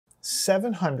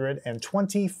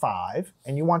725,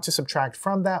 and you want to subtract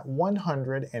from that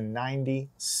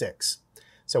 196.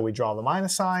 So we draw the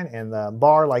minus sign and the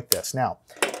bar like this. Now,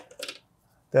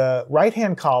 the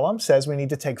right-hand column says we need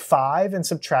to take 5 and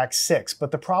subtract 6,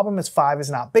 but the problem is 5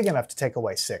 is not big enough to take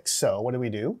away 6. So what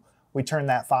do? We turn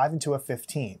that 5 into a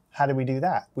 15. How do we do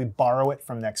that? We borrow it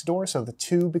from next door, so the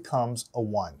 2 becomes a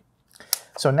 1.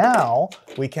 So now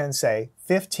we can say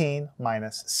 15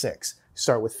 minus 6.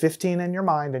 Start with 15 in your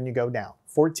mind and you go down.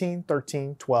 14,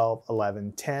 13, 12,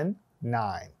 11, 10,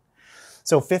 9.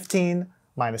 So 15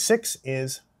 minus 6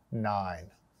 is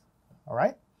 9. All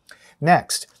right?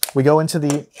 Next, we go into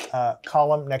the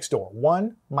column next door.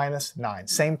 1 minus 9.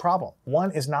 Same problem.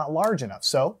 1 is not large enough.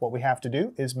 So what we have to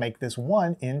do is make this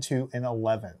 1 into an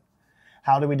 11.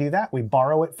 How do we do that? We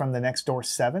borrow it from the next door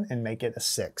 7 and make it a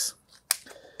 6.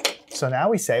 So now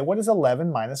we say, what is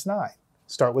 11 minus 9?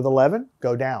 Start with 11,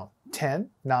 go down. 10,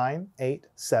 9, 8,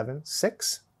 7,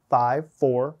 6, 5,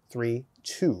 4, 3,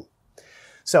 2.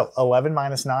 So 11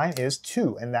 minus 9 is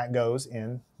 2, and that goes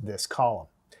in this column.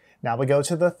 Now we go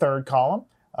to the third column,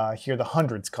 here the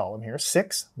hundreds column here.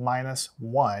 6 minus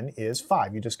 1 is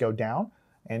 5. You just go down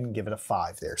and give it a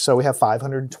 5 there. So we have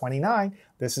 529.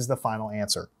 This is the final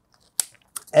answer.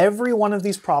 Every one of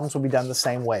these problems will be done the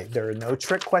same way. There are no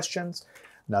trick questions.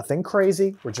 Nothing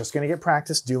crazy. We're just going to get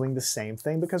practice doing the same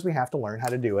thing because we have to learn how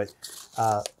to do it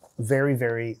very,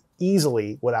 very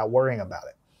easily without worrying about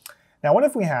it. Now, what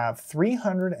if we have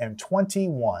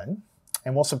 321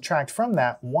 and we'll subtract from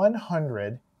that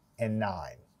 109?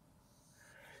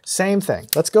 Same thing.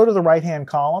 Let's go to the right-hand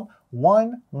column.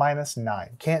 1 minus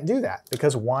 9. Can't do that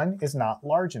because 1 is not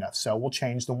large enough. So we'll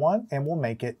change the 1 and we'll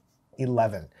make it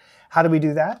 11. How do we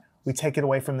do that? We take it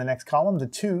away from the next column. The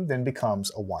 2 then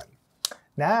becomes a 1.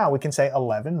 Now we can say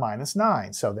 11 minus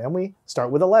 9. So then we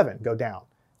start with 11, go down.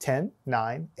 10,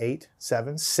 9, 8,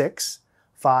 7, 6,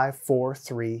 5, 4,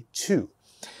 3, 2.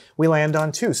 We land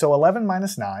on 2. So 11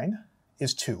 minus 9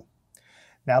 is 2.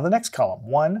 Now the next column,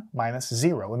 1 minus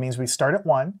 0. It means we start at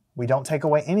 1. We don't take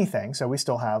away anything, so we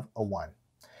still have a 1.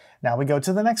 Now we go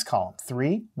to the next column,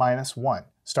 3 minus 1.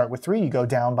 Start with 3, you go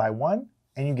down by 1,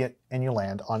 and you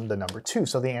land on the number 2.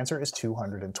 So the answer is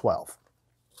 212.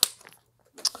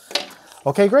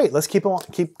 Okay, great. Let's keep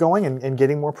going and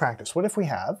getting more practice. What if we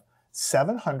have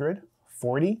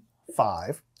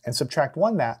 745 and subtract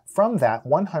from that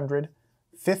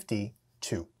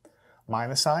 152?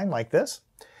 Minus sign like this.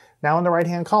 Now in the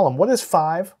right-hand column, what is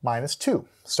 5 minus 2?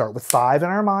 Start with 5 in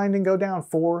our mind and go down.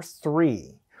 4,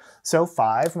 3. So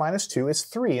 5 minus 2 is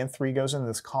 3, and 3 goes in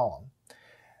this column.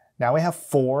 Now we have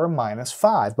 4 minus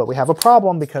 5, but we have a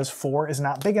problem because 4 is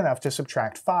not big enough to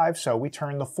subtract 5, so we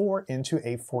turn the 4 into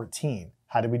a 14.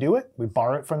 How do we do it? We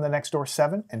borrow it from the next door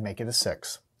 7 and make it a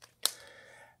 6.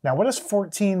 Now what is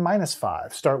 14 minus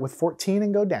 5? Start with 14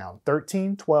 and go down.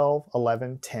 13, 12,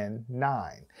 11, 10,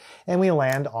 9. And we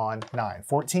land on 9.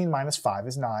 14 minus 5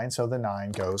 is 9, so the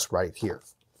 9 goes right here.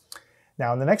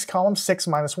 Now in the next column, 6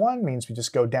 minus 1 means we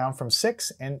just go down from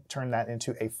 6 and turn that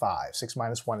into a 5. 6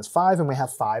 minus 1 is 5, and we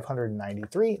have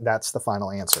 593. That's the final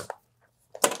answer.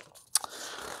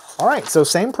 All right, so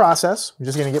same process. We're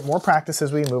just going to get more practice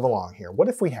as we move along here. What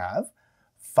if we have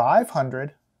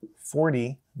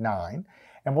 549,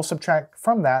 and we'll subtract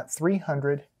from that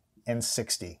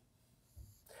 360?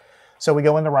 So we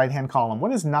go in the right-hand column.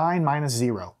 What is 9 minus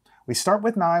 0? We start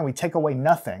with 9, we take away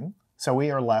nothing, so we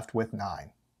are left with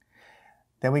 9.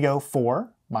 Then we go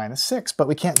 4 minus 6, but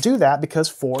we can't do that because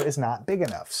 4 is not big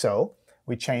enough. So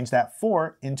we change that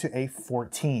 4 into a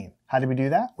 14. How do we do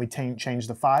that? We change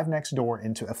the 5 next door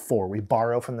into a 4. We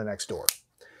borrow from the next door.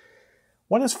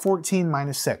 What is 14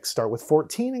 minus 6? Start with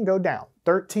 14 and go down.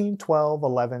 13, 12,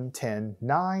 11, 10,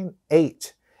 9,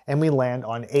 8. And we land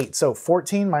on 8. So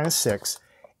 14 minus 6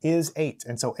 is 8,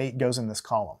 and so 8 goes in this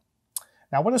column.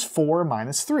 Now what is 4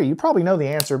 minus 3? You probably know the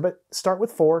answer, but start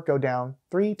with 4, go down,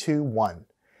 3, 2, 1.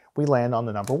 We land on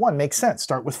the number 1. Makes sense.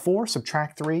 Start with 4,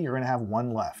 subtract 3, you're going to have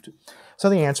 1 left. So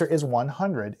the answer is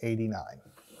 189.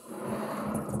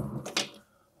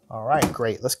 All right,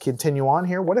 great. Let's continue on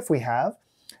here. What if we have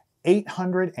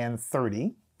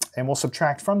 830, and we'll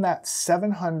subtract from that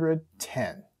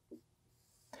 710.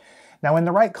 Now in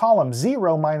the right column,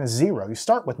 0 minus 0, you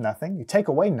start with nothing, you take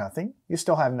away nothing, you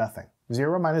still have nothing.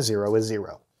 0 minus 0 is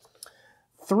 0.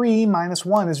 3 minus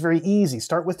 1 is very easy.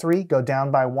 Start with 3, go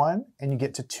down by 1, and you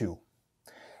get to 2.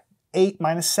 8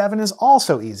 minus 7 is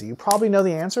also easy. You probably know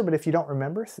the answer, but if you don't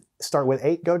remember, start with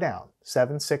 8, go down.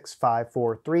 7, 6, 5,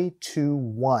 4, 3, 2,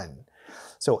 1.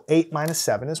 So 8 minus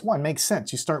 7 is 1. Makes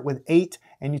sense. You start with 8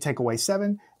 and you take away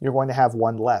 7, you're going to have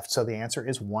 1 left. So the answer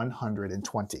is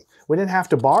 120. We didn't have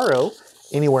to borrow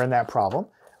anywhere in that problem.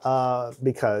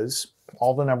 because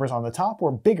all the numbers on the top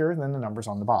were bigger than the numbers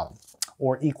on the bottom,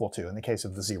 or equal to in the case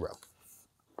of the 0.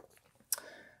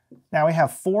 Now we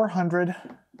have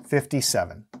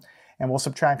 457, and we'll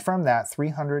subtract from that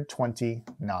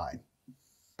 329.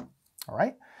 All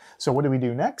right, so what do we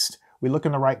do next? We look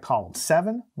in the right column,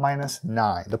 7 minus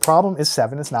 9. The problem is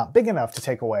 7 is not big enough to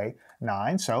take away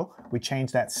 9, so we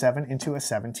change that 7 into a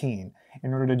 17.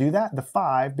 In order to do that, the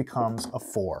 5 becomes a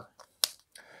 4.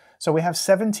 So we have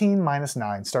 17 minus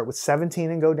 9. Start with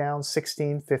 17 and go down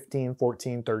 16, 15,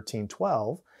 14, 13,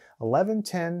 12, 11,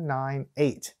 10, 9,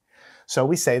 8. So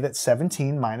we say that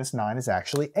 17 minus 9 is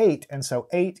actually 8, and so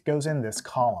 8 goes in this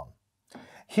column.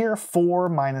 Here, 4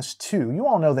 minus 2. You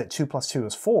all know that 2 plus 2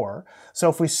 is 4. So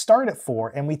if we start at 4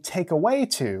 and we take away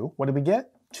 2, what do we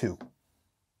get? 2.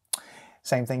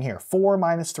 Same thing here. 4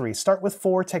 minus 3. Start with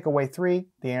 4, take away 3.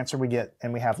 The answer we get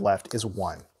and we have left is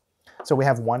 1. So we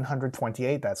have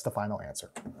 128. That's the final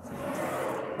answer.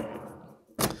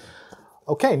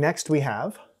 Okay, next we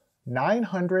have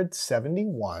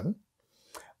 971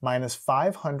 minus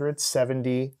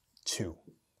 572.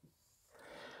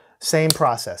 Same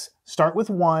process. Start with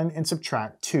 1 and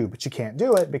subtract 2, but you can't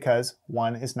do it because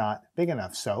 1 is not big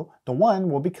enough. So the 1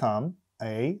 will become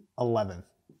a 11.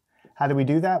 How do we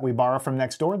do that? We borrow from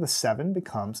next door. The 7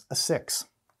 becomes a 6.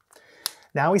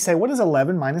 Now we say, what is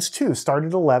 11 minus 2? Start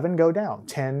at 11, go down.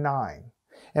 10, 9.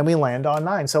 And we land on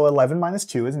 9. So 11 minus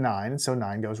 2 is 9, and so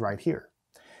 9 goes right here.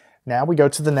 Now we go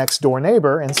to the next door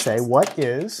neighbor and say, what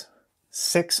is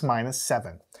 6 minus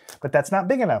 7? But that's not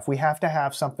big enough. We have to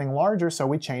have something larger, so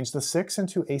we change the 6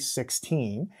 into a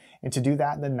 16. And to do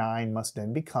that, the 9 must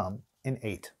then become an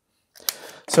 8.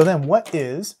 So then what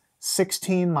is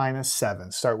 16 minus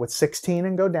 7? Start with 16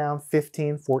 and go down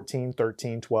 15, 14,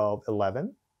 13, 12,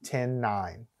 11, 10,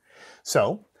 9.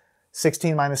 So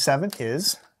 16 minus 7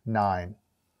 is 9.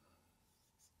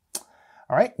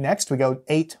 All right, next we go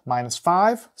 8 minus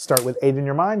 5. Start with 8 in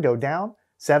your mind, go down.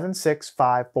 7, 6,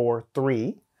 5, 4,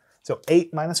 3. So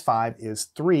 8 minus 5 is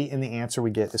 3, and the answer we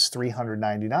get is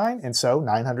 399. And so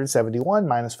 971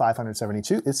 minus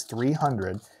 572 is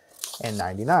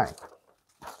 399.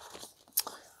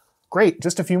 Great,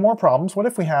 just a few more problems. What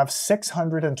if we have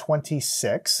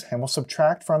 626, and we'll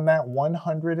subtract from that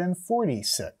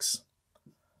 146?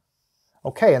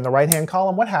 Okay, in the right-hand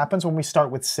column, what happens when we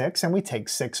start with 6 and we take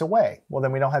 6 away? Well,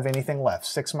 then we don't have anything left.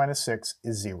 6 minus 6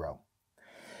 is 0.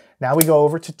 Now we go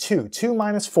over to 2. 2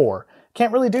 minus 4.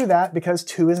 Can't really do that because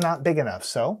 2 is not big enough.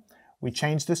 So we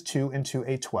change this 2 into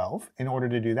a 12. In order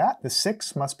to do that, the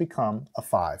 6 must become a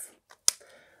 5.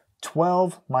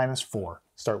 12 minus 4.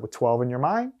 Start with 12 in your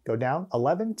mind. Go down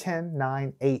 11, 10,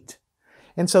 9, 8.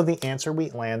 And so the answer we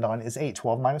land on is 8.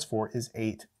 12 minus 4 is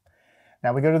 8.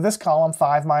 Now we go to this column,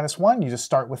 5 minus 1. You just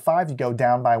start with 5. You go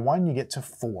down by 1. You get to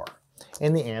 4.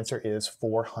 And the answer is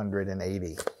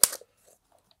 480.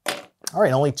 All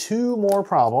right, only 2 more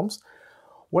problems.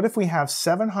 What if we have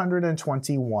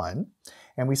 721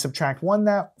 and we subtract from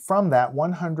that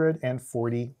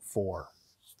 144?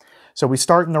 So we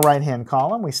start in the right-hand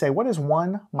column. We say, what is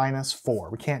 1 minus 4?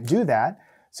 We can't do that,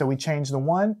 so we change the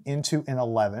 1 into an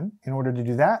 11. In order to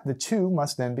do that, the 2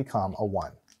 must then become a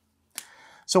 1.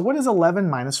 So what is 11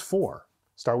 minus 4?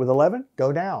 Start with 11,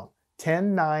 go down.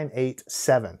 10, 9, 8,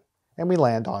 7. And we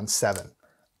land on 7.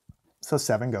 So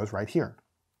 7 goes right here.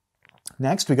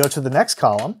 Next, we go to the next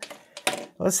column.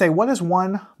 Let's say, what is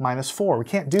 1 minus 4? We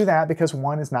can't do that because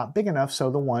 1 is not big enough,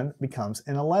 so the 1 becomes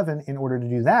an 11. In order to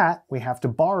do that, we have to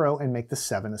borrow and make the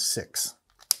 7 a 6.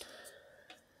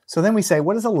 So then we say,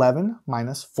 what is 11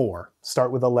 minus 4?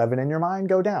 Start with 11 in your mind,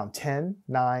 go down. 10,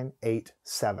 9, 8,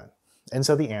 7. And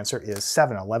so the answer is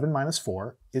 7. 11 minus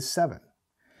 4 is 7.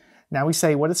 Now we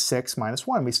say, what is 6 minus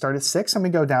 1? We start at 6 and we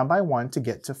go down by 1 to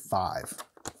get to 5.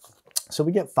 So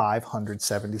we get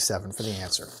 577 for the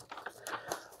answer.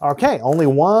 Okay, only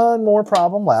one more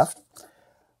problem left.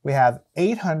 We have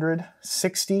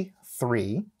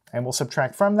 863, and we'll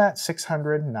subtract from that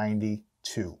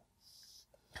 692.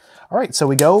 All right, so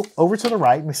we go over to the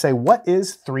right and we say, what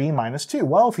is 3 minus 2?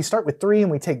 Well, if we start with 3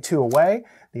 and we take 2 away,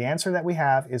 the answer that we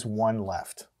have is 1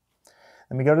 left.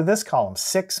 Then we go to this column,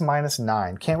 6 minus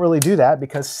 9. Can't really do that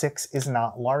because 6 is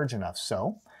not large enough,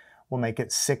 so we'll make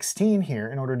it 16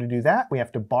 here. In order to do that, we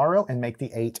have to borrow and make the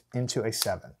 8 into a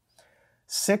 7.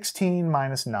 16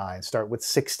 minus 9. Start with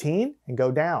 16 and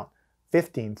go down.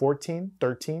 15, 14,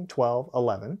 13, 12,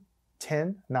 11,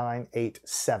 10, 9, 8,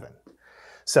 7.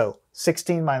 So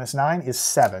 16 minus 9 is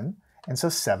 7, and so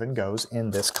 7 goes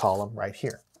in this column right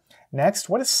here. Next,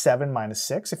 what is 7 minus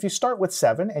 6? If you start with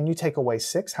 7 and you take away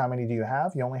 6, how many do you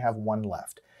have? You only have 1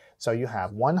 left. So you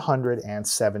have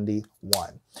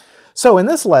 171. So in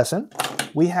this lesson,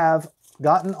 we have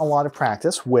gotten a lot of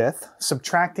practice with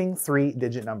subtracting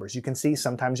 3-digit numbers. You can see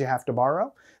sometimes you have to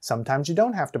borrow, sometimes you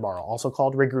don't have to borrow, also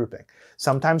called regrouping.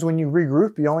 Sometimes when you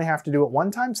regroup, you only have to do it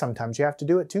 1 time, sometimes you have to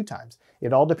do it 2 times.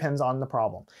 It all depends on the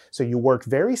problem. So you work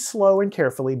very slow and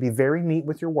carefully, be very neat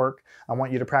with your work. I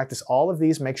want you to practice all of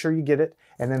these, make sure you get it,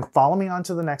 and then follow me on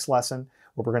to the next lesson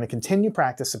where we're going to continue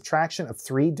practice subtraction of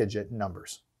 3-digit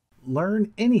numbers.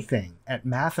 Learn anything at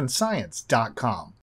mathandscience.com.